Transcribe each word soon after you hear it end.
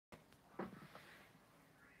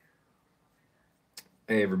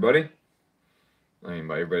Hey everybody. I mean,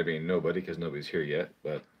 by everybody being nobody, because nobody's here yet,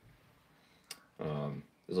 but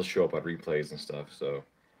this will show up on replays and stuff. So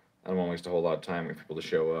I don't want to waste a whole lot of time waiting for people to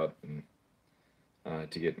show up and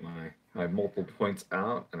to get my multiple points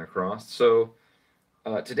out and across. So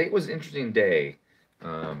today was an interesting day.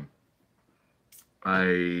 Um,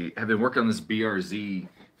 I have been working on this BRZ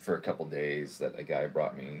for a couple days that a guy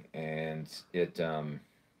brought me, and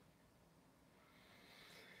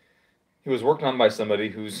he was worked on by somebody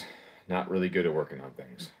who's not really good at working on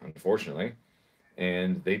things, unfortunately.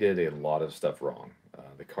 And they did a lot of stuff wrong.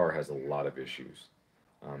 The car has a lot of issues,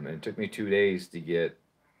 and it took me 2 days to get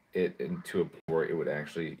it into a point where it would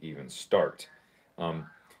actually even start. Um,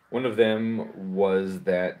 one of them was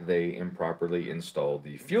that they improperly installed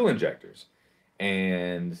the fuel injectors,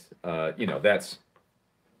 and that's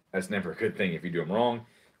never a good thing if you do them wrong.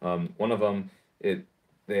 One of them, it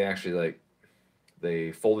they actually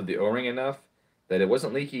they folded the O-ring enough that it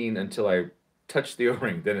wasn't leaking until I touched the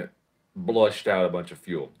O-ring. Then it blushed out a bunch of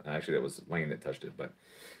fuel. Actually, that was Lane that touched it, but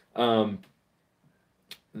um,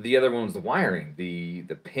 the other one was the wiring. The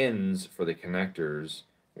pins for the connectors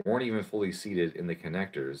weren't even fully seated in the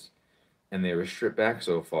connectors, and they were stripped back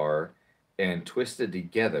so far and twisted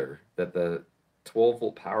together that the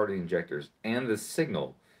 12-volt power to the injectors and the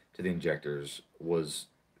signal to the injectors was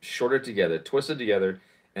shorted together, twisted together,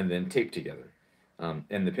 and then taped together.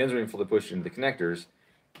 And the pins were even fully pushed into the connectors,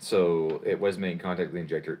 so it was making contact with the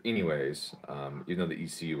injector anyways, even though the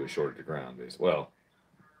ECU was shorted to ground. Basically. Well,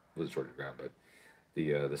 it was shorted to ground, but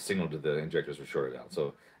the signal to the injectors was shorted out.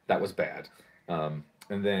 So that was bad. And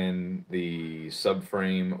then the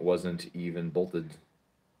subframe wasn't even bolted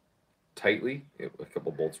tightly. A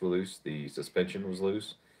couple bolts were loose. The suspension was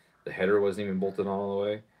loose. The header wasn't even bolted all the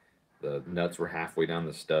way. The nuts were halfway down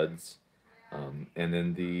the studs. And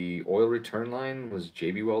then the oil return line was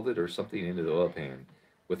JB welded or something into the oil pan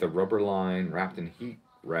with a rubber line wrapped in heat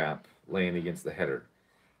wrap laying against the header.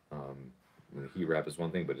 Um, the heat wrap is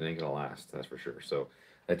one thing, but it ain't gonna last, that's for sure. So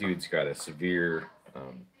that dude's got a severe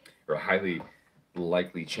or a highly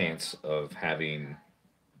likely chance of having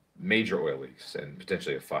major oil leaks and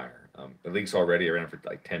potentially a fire. The leaks already. I ran for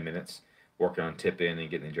like 10 minutes working on tip in and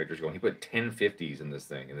getting the injectors going. He put 1050s in this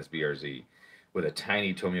thing, in this BRZ, with a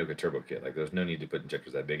tiny Tomioka turbo kit. Like, there's no need to put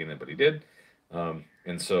injectors that big in it, but he did.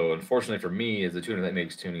 And so, unfortunately for me, as a tuner, that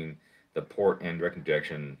makes tuning the port and direct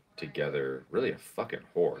injection together really a fucking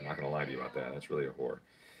whore. I'm not gonna lie to you about that. That's really a whore.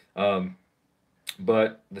 Um,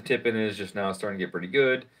 but the tip in is just now starting to get pretty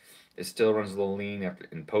good. It still runs a little lean after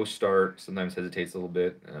in post start. Sometimes hesitates a little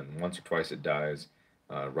bit, and once or twice it dies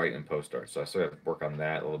right in post start. So I still have to work on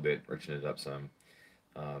that a little bit, richen it up some.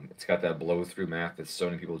 It's got that blow through math that so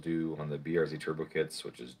many people do on the BRZ turbo kits,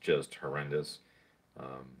 which is just horrendous.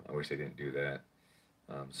 I wish they didn't do that.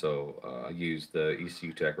 So I used the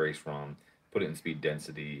ECU Tech Race ROM, put it in speed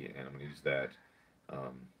density, and I'm going to use that.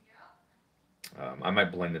 Um, I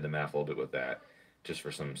might blend in the math a little bit with that, just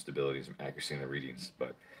for some stability, some accuracy in the readings.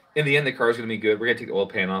 But in the end, the car is going to be good. We're going to take the oil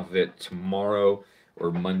pan off of it tomorrow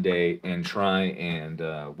or Monday and try and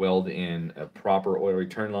weld in a proper oil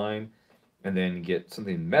return line, and then get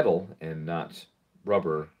something metal and not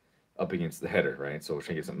rubber up against the header, right? So we're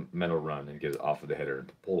trying to get some metal run and get it off of the header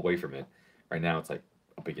and pull away from it. Right now, it's like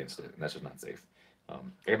up against it, and that's just not safe. I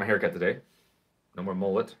got my haircut today. No more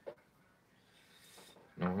mullet.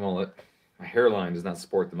 No more mullet. My hairline does not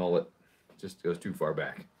support the mullet. It just goes too far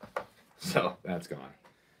back. So that's gone.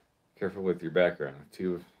 Careful with your background.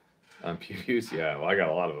 Two pubes. Yeah, well, I got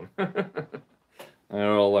a lot of them. I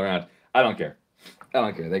roll around. I don't care. I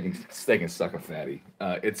don't care. They can suck a fatty.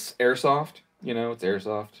 It's airsoft. It's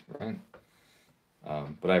airsoft, right?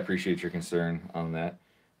 But I appreciate your concern on that.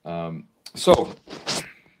 So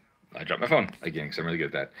I dropped my phone again because I'm really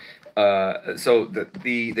good at that. So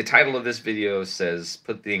the title of this video says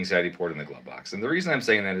 "Put the anxiety port in the glove box," and the reason I'm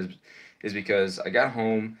saying that is because I got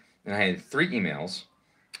home and I had 3 emails,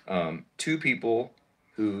 2 people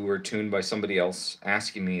who were tuned by somebody else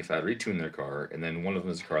asking me if I'd retune their car, and then one of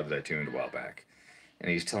them is a car that I tuned a while back,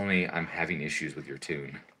 and he's telling me I'm having issues with your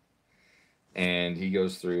tune, and he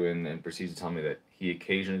goes through and proceeds to tell me that he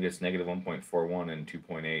occasionally gets negative 1.41 and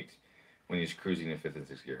 2.8 when he's cruising in fifth and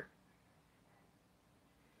sixth gear.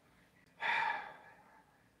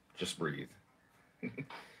 Just breathe.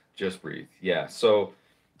 Just breathe. Yeah. So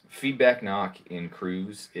feedback knock in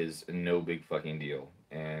cruise is no big fucking deal.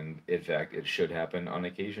 And in fact, it should happen on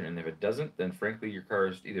occasion. And if it doesn't, then frankly, your car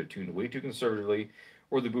is either tuned way too conservatively,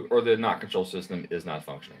 or the knock control system is not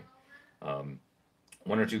functioning. Um,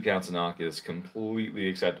 1 or 2 counts of knock is completely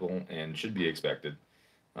acceptable and should be expected.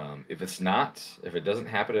 If it's not, if it doesn't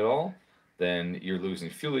happen at all, then you're losing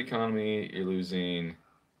fuel economy. You're losing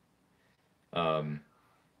Um,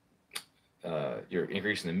 you're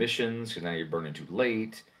increasing emissions because now you're burning too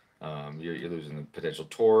late. You're losing the potential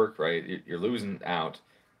torque, right? You're losing out,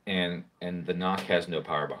 and the knock has no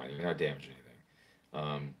power behind it. You're not damaging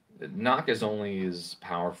anything. The knock is only as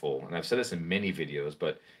powerful, and I've said this in many videos,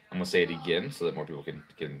 but I'm gonna say it again so that more people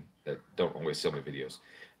can that don't always see my videos.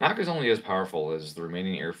 Knock is only as powerful as the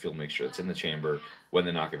remaining air fuel mixture that's in the chamber when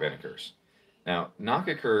the knock event occurs. Now, knock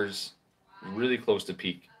occurs really close to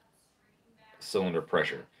peak cylinder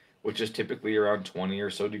pressure, which is typically around 20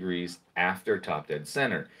 or so degrees after top dead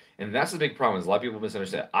center. And that's the big problem is a lot of people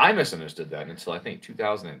misunderstand. I misunderstood that until I think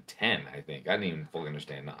 2010, I think. I didn't even fully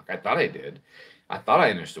understand knock. I thought I did. I thought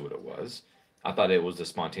I understood what it was. I thought it was the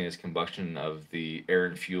spontaneous combustion of the air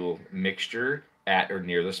and fuel mixture at or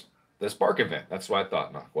near the spark event. That's what I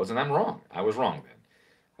thought knock was, and I'm wrong. I was wrong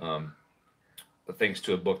then. But thanks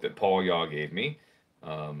to a book that Paul Yaw gave me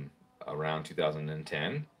around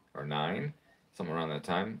 2010 or 9, somewhere around that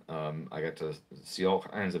time. I got to see all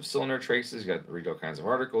kinds of cylinder traces, got to read all kinds of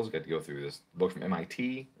articles, got to go through this book from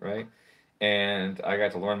MIT, right? And I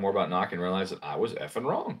got to learn more about knock and realize that I was effing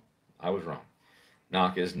wrong. I was wrong.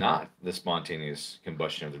 Knock is not the spontaneous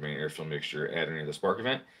combustion of the remaining air-fuel mixture at or near the spark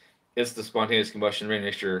event. It's the spontaneous combustion of the remaining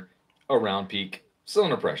mixture around peak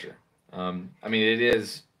cylinder pressure. I mean, it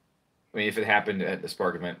is. I mean, if it happened at the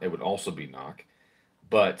spark event, it would also be knock.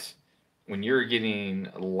 But when you're getting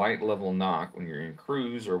a light level knock, when you're in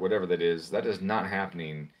cruise or whatever that is not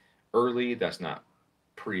happening early. That's not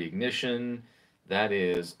pre ignition. That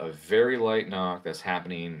is a very light knock that's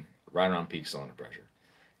happening right around peak cylinder pressure.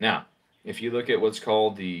 Now, if you look at what's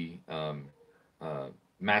called the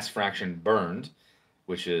mass fraction burned,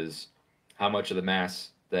 which is how much of the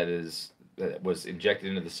mass that was injected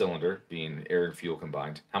into the cylinder, being air and fuel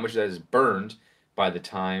combined, how much of that is burned by the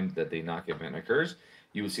time that the knock event occurs,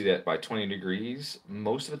 you would see that by 20 degrees,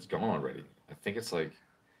 most of it's gone already. I think it's like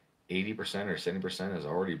 80% or 70% is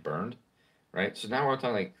already burned, right? So now we're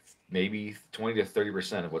talking like maybe 20 to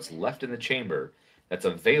 30% of what's left in the chamber that's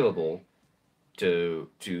available to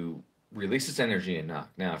release its energy and knock.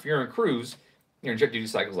 Now, if you're in cruise, your injector duty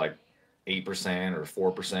cycle is like 8%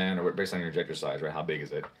 or 4% or based on your injector size, right? How big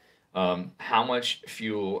is it? How much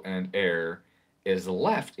fuel and air is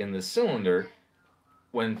left in the cylinder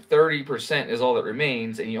when 30% is all that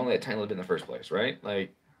remains and you only had a tiny little bit in the first place, right?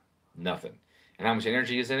 Like nothing. And how much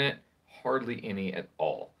energy is in it? Hardly any at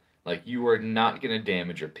all. Like you are not going to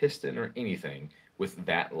damage your piston or anything with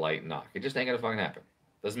that light knock. It just ain't going to fucking happen.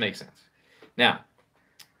 Doesn't make sense. Now,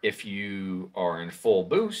 if you are in full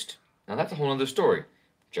boost, now that's a whole other story.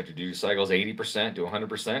 Injector duty cycle is 80% to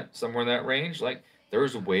 100%, somewhere in that range. Like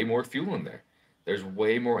there's way more fuel in there. There's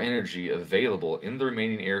way more energy available in the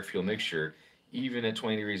remaining air fuel mixture, even at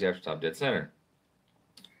 20 degrees after top dead center.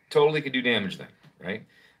 Totally could do damage then, right?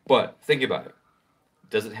 But think about it.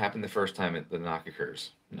 Does it happen the first time the knock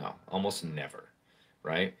occurs? No, almost never,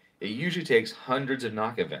 right? It usually takes hundreds of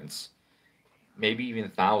knock events, maybe even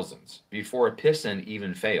thousands, before a piston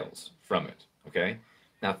even fails from it, okay?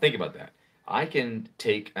 Now think about that. I can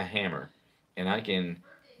take a hammer and I can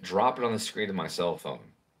drop it on the screen of my cell phone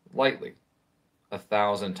lightly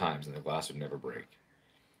 1,000 times and the glass would never break.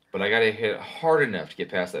 But I got to hit it hard enough to get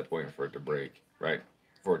past that point for it to break, right?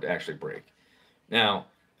 For it to actually break. Now,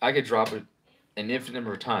 I could drop it an infinite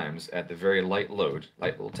number of times at the very light load,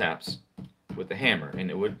 light little taps, with the hammer,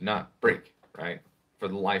 and it would not break, right? For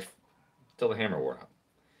the life, till the hammer wore out.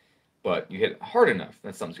 But you hit it hard enough,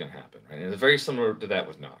 then something's going to happen, right? And it's very similar to that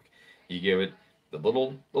with knock. You give it the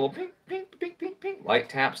little ping, ping, ping, ping, ping, light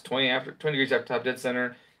taps, 20 degrees after top dead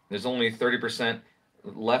center. There's only 30%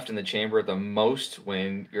 left in the chamber at the most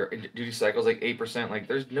when your duty cycle is like 8%. Like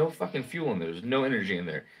there's no fucking fuel in there. There's no energy in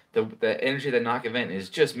there. The energy of that knock event is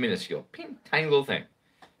just minuscule. Ping, tiny little thing.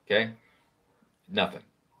 Okay? Nothing.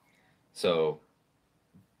 So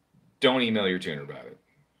don't email your tuner about it.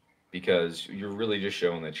 Because you're really just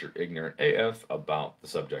showing that you're ignorant AF about the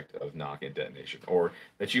subject of knock and detonation. Or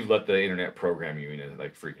that you've let the internet program you into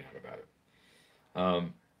like freaking out about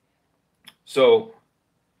it. So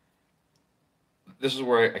this is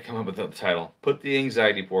where I come up with the title, Put the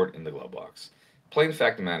Anxiety Port in the Glove Box. Plain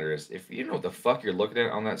fact of the matter is, if you know what the fuck you're looking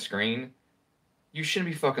at on that screen, you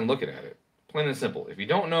shouldn't be fucking looking at it. Plain and simple. If you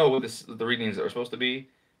don't know what the readings are supposed to be, you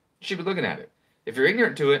should be looking at it. If you're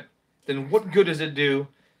ignorant to it, then what good does it do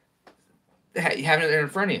having it there in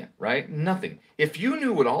front of you, right? Nothing. If you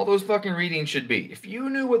knew what all those fucking readings should be, if you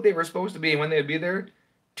knew what they were supposed to be and when they would be there,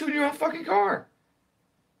 tune your own fucking car.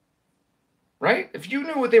 Right? If you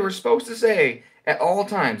knew what they were supposed to say at all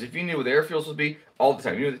times, if you knew what the air fuel was supposed to be all the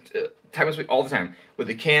time, you knew the time was supposed to be all the time, what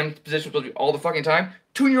the cam position was supposed to be all the fucking time,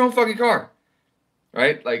 tune your own fucking car.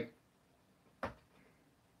 Right? Like,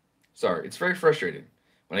 Sorry, it's very frustrating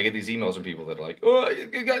when I get these emails from people that are like, "Oh,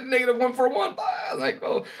 you got negative 141." I'm like,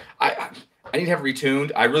 "Oh, I need to have it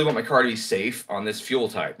retuned. I really want my car to be safe on this fuel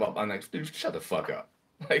type." Well, I'm like, "Dude, shut the fuck up.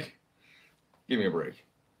 Like, give me a break."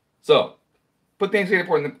 So, put the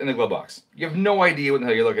Anxietyport in the glove box. You have no idea what the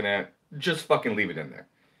hell you're looking at. Just fucking leave it in there.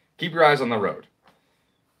 Keep your eyes on the road.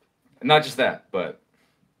 And not just that, but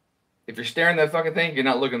if you're staring at that fucking thing, you're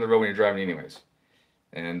not looking at the road when you're driving anyways.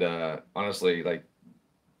 And honestly, like,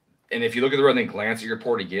 and if you look at the road and then glance at your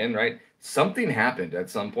port again, right? Something happened at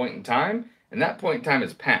some point in time, and that point in time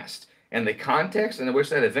is past. And the context in which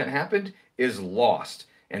that event happened is lost.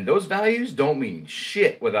 And those values don't mean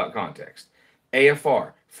shit without context.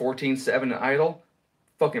 AFR, 14.7 at idle,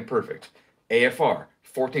 fucking perfect. AFR,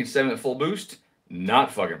 14.7 at full boost,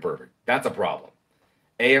 not fucking perfect. That's a problem.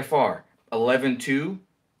 AFR, 11.2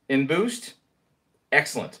 in boost,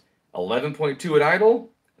 excellent. 11.2 at idle,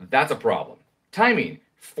 that's a problem. Timing,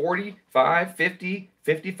 45, 50,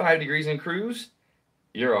 55 degrees in cruise,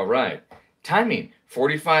 you're all right. Timing,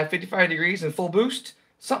 45, 55 degrees in full boost,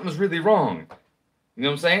 something's really wrong. You know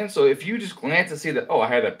what I'm saying? So if you just glance and see that, oh, I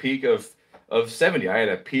had a peak of 70, I had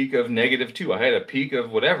a peak of -2, I had a peak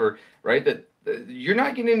of whatever, right? That you're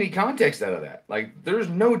not getting any context out of that. Like, there's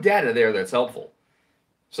no data there that's helpful.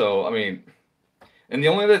 So, I mean, and the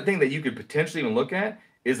only other thing that you could potentially even look at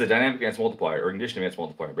is the dynamic advanced multiplier or condition advanced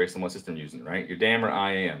multiplier based on what system you're using, right? Your DAM or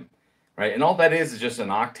IAM, right? And all that is just an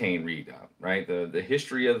octane readout, right? The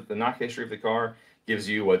history of the knock history of the car gives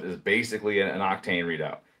you what is basically an octane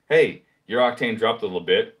readout. Hey, your octane dropped a little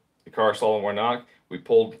bit. The car saw more knock. We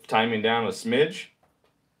pulled timing down a smidge,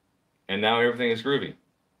 and now everything is groovy.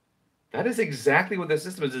 That is exactly what the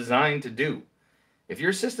system is designed to do. If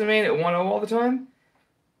your system ain't at 1.0 all the time,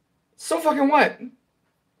 so fucking what?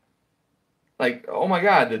 Like, oh my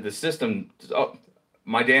god, the system, oh,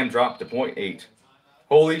 my dam dropped to 0.8.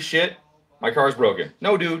 Holy shit, my car's broken.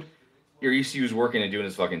 No, dude, your ECU is working and doing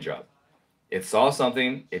its fucking job. It saw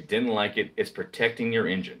something, it didn't like it, it's protecting your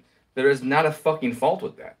engine. There is not a fucking fault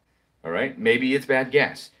with that. All right? Maybe it's bad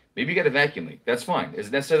gas. Maybe you got a vacuum leak. That's fine. Is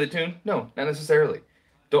it necessarily tuned? No, not necessarily.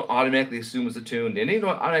 Don't automatically assume it's a tuned, and you don't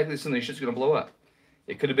automatically assume that shit's gonna blow up.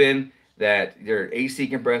 It could have been that your AC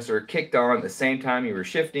compressor kicked on at the same time you were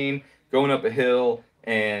shifting, going up a hill,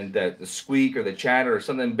 and that the squeak or the chatter or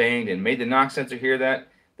something banged and made the knock sensor hear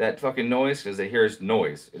that fucking noise, because it hears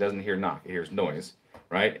noise. It doesn't hear knock. It hears noise,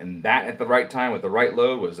 right? And that at the right time with the right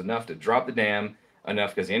load was enough to drop the dam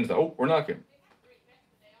enough, because the engine's like, oh, we're knocking,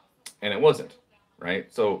 and it wasn't,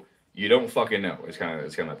 right? So you don't fucking know. It's kind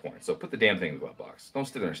of my point. So put the damn thing in the glove box. Don't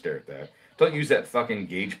sit there and stare at that. Don't use that fucking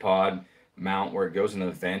gauge pod mount where it goes in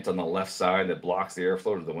a vent on the left side that blocks the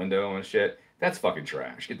airflow to the window and shit. That's fucking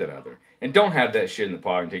trash. Get that out of there. And don't have that shit in the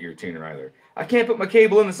pod and take your tuner either. I can't put my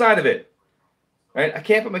cable in the side of it. Right? I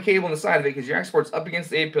can't put my cable in the side of it because your export's up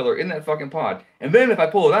against the A-pillar in that fucking pod. And then if I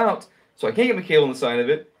pull it out, so I can't get my cable in the side of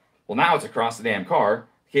it, well, now it's across the damn car.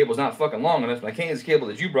 The cable's not fucking long enough, and I can't use the cable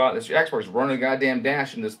that you brought. This export's running a goddamn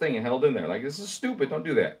dash in this thing and held in there. Like, this is stupid. Don't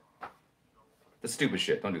do that. That's stupid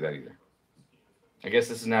shit. Don't do that either. I guess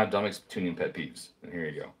this is now Dummy's tuning pet peeves. And here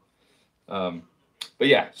you go. But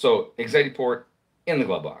yeah, so Anxietyport in the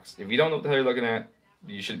glove box. If you don't know what the hell you're looking at,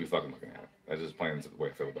 you shouldn't be fucking looking at it. That's just plain the way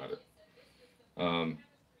I feel about it.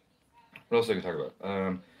 What else I can talk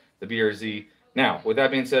about? The BRZ. Now, with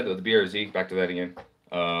that being said, with the BRZ, back to that again.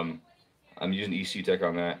 I'm using ECU Tech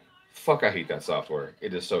on that. Fuck, I hate that software.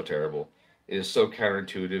 It is so terrible. It is so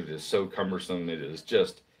counterintuitive. It is so cumbersome. It is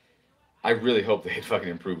just... I really hope they had fucking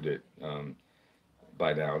improved it.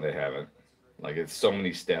 By now, they haven't. Like, it's so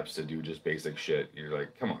many steps to do just basic shit. You're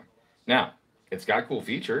like, come on. Now, it's got cool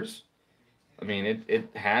features. I mean, it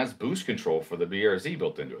has boost control for the BRZ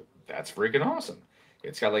built into it. That's freaking awesome.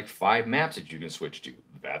 It's got like 5 maps that you can switch to.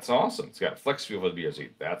 That's awesome. It's got flex fuel for the BRZ.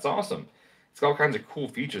 That's awesome. It's got all kinds of cool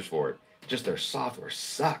features for it. Just their software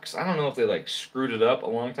sucks. I don't know if they like screwed it up a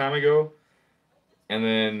long time ago, and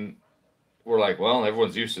then we're like, well,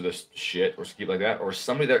 everyone's used to this shit, or keep like that, or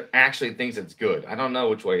somebody that actually thinks it's good. I don't know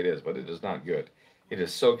which way it is, but it is not good. It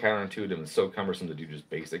is so counterintuitive and so cumbersome to do just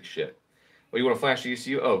basic shit. Well, you want to flash the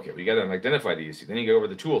ECU? Oh, okay, well, you got to identify the ECU. Then you go over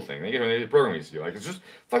the tool thing. Then you get over the program ECU. Like, it's just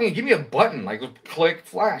fucking give me a button. Like, click,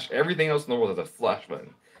 flash. Everything else in the world has a flash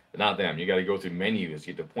button. But not them. You got to go through menus to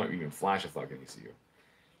get to a point where you can flash a fucking ECU.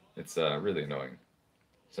 It's really annoying.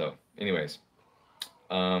 So, anyways.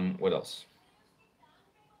 What else?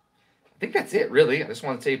 I think that's it, really. I just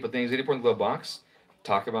want to tell you, put things in the glove box.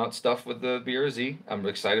 Talk about stuff with the BRZ. I'm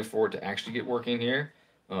excited for it to actually get working here.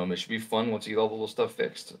 It should be fun once you get all the little stuff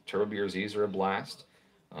fixed. Turbo BRZs are a blast.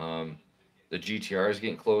 The GTR is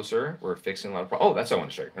getting closer. We're fixing a lot of problems. Oh, that's what I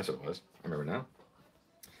want to show you. That's what it was. I remember now.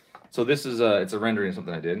 So this is it's a rendering of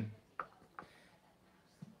something I did.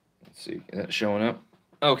 Let's see, is that showing up?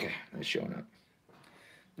 Okay, it's showing up.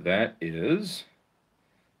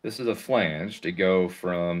 This is a flange to go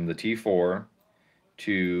from the T4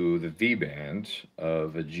 to the V band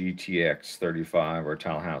of a GTX 35 or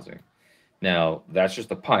tile housing. Now, that's just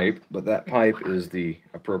the pipe, but that pipe is the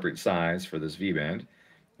appropriate size for this V band,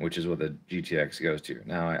 which is what the GTX goes to.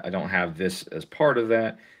 Now, I don't have this as part of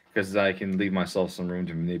that because I can leave myself some room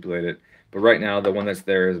to manipulate it. But right now, the one that's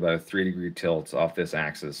there is about a 3-degree tilt off this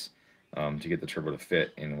axis to get the turbo to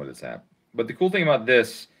fit in what it's at. But the cool thing about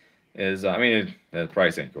this is, I mean, the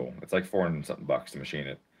price ain't cool. It's like $400 and something to machine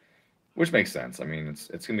it, which makes sense. I mean, it's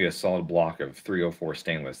going to be a solid block of 304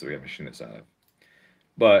 stainless that we have machined this out of.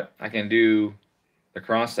 But I can do the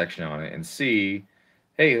cross section on it and see,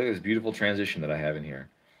 hey, look at this beautiful transition that I have in here.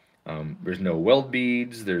 There's no weld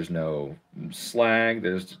beads, there's no slag,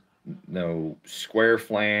 there's no square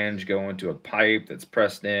flange going to a pipe that's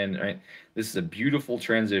pressed in, right? This is a beautiful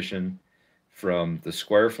transition from the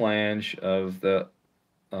square flange of the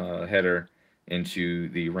header into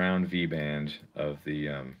the round V band of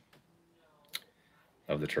the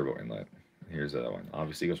turbo inlet. Here's the other one.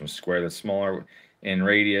 Obviously, it goes from square that's smaller in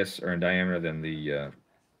radius or in diameter than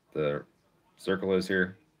the circle is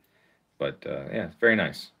here. But yeah, it's very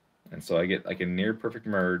nice. And so I get like a near perfect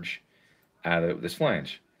merge out of this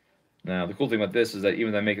flange. Now the cool thing about this is that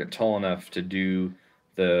even though I make it tall enough to do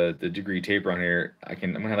the degree taper on here, I'm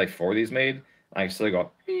gonna have like 4 of these made. I can still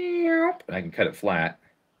go and I can cut it flat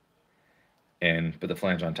and put the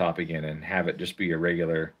flange on top again and have it just be a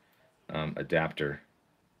regular adapter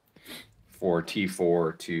for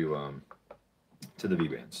T4 to the V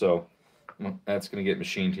band. So that's going to get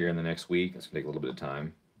machined here in the next week. It's going to take a little bit of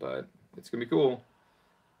time, but it's going to be cool.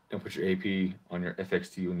 Don't put your AP on your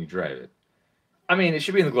FXT when you drive it. I mean, it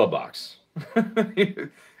should be in the glove box. That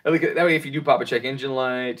way, if you do pop a check engine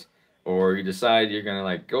light, or you decide you're going to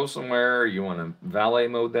like go somewhere, you want to valet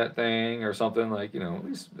mode that thing or something, like, you know, at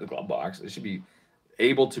least the glove box, it should be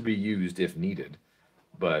able to be used if needed.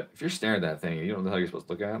 But if you're staring at that thing and you don't know how you're supposed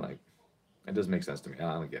to look at it, like, it doesn't make sense to me.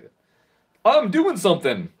 I don't get it. I'm doing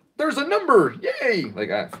something. There's a number. Yay! Like,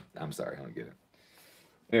 I'm sorry. I don't get it.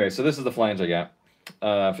 Anyway, so this is the flange I got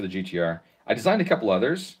for the GTR. I designed a couple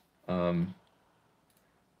others. I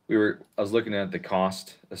was looking at the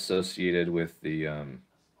cost associated with the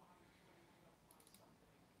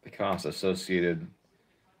cost associated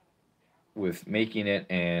with making it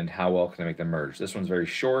and how well can I make them merge. This one's very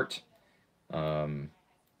short,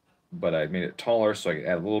 but I made it taller so I could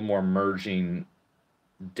add a little more merging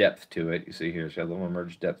depth to it. You see here, it's got a little more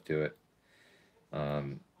merged depth to it.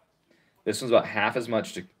 This one's about half as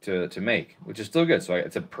much to make, which is still good. So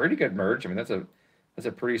it's a pretty good merge. I mean, that's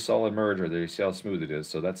a pretty solid merge right there. You see how smooth it is.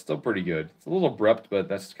 So that's still pretty good. It's a little abrupt, but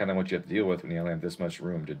that's kind of what you have to deal with when you only have this much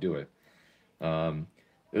room to do it.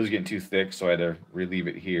 It was getting too thick, so I had to relieve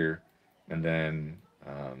it here. And then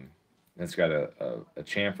it's got a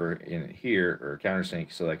chamfer in it here, or a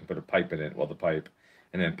countersink, so I can put a pipe in it,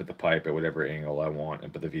 and then put the pipe at whatever angle I want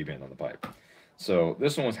and put the V-band on the pipe. So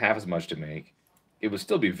this one was half as much to make. It would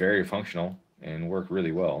still be very functional and work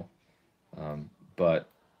really well. But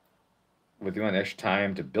with the amount of extra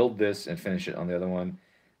time to build this and finish it on the other one,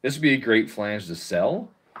 this would be a great flange to sell.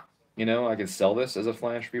 You know, I could sell this as a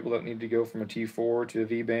flange for people that need to go from a T4 to a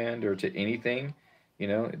V-band or to anything. You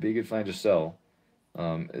know, it'd be a good flange to sell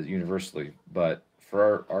universally. But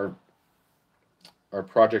for our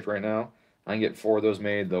project right now, I can get 4 of those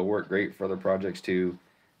made. They'll work great for other projects too.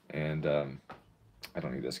 And I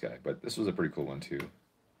don't need this guy, but this was a pretty cool one too.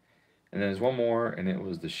 And then there's one more, and it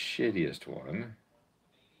was the shittiest one.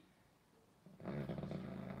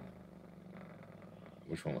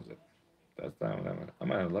 Which one was it? That's that one. I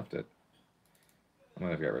might have left it. I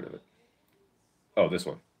might have got rid of it. Oh, this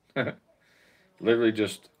one. Literally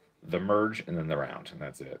just the merge and then the round, and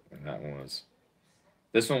that's it. And that one was.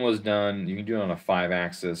 This one was done. You can do it on a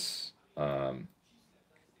 5-axis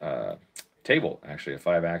table. Actually, a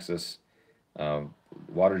 5-axis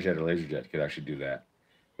water jet or laser jet could actually do that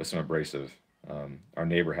with some abrasive. Our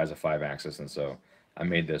neighbor has a 5-axis, and so I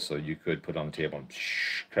made this so you could put it on the table and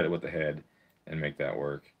cut it with the head and make that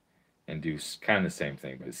work and do kind of the same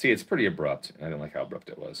thing. But see, it's pretty abrupt, and I didn't like how abrupt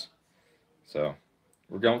it was. So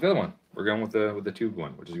we're going with the other one. We're going with the tube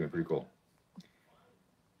one, which is going to be pretty cool.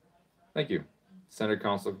 Thank you. Center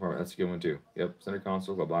console compartment. That's a good one too. Yep, center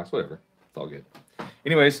console, glove box, whatever. It's all good.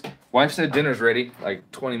 Anyways, wife said dinner's ready like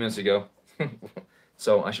 20 minutes ago.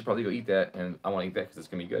 So I should probably go eat that, and I want to eat that because it's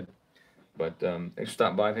going to be good. But thanks for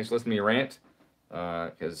stopping by. Thanks for listening to me rant,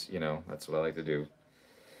 because, you know, that's what I like to do.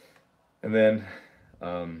 And then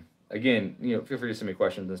again, feel free to send me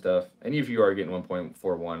questions and stuff. And if you are getting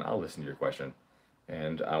 1.41, I'll listen to your question,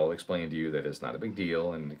 and I'll explain to you that it's not a big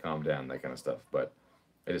deal and to calm down, that kind of stuff. But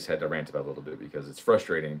I just had to rant about it a little bit because it's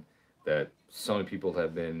frustrating that so many people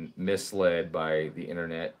have been misled by the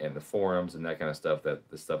internet and the forums and that kind of stuff, that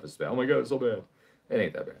this stuff is bad. Oh my god, it's so bad. It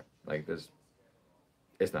ain't that bad. Like this,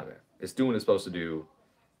 it's not bad. It's doing what it's supposed to do.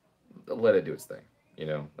 Let it do its thing.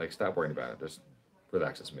 Like stop worrying about it. Just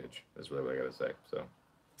relax a smidge. That's really what I gotta say. So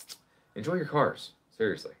enjoy your cars,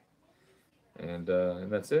 seriously. And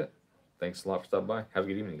that's it. Thanks a lot for stopping by. Have a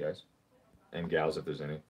good evening, guys and gals, if there's any.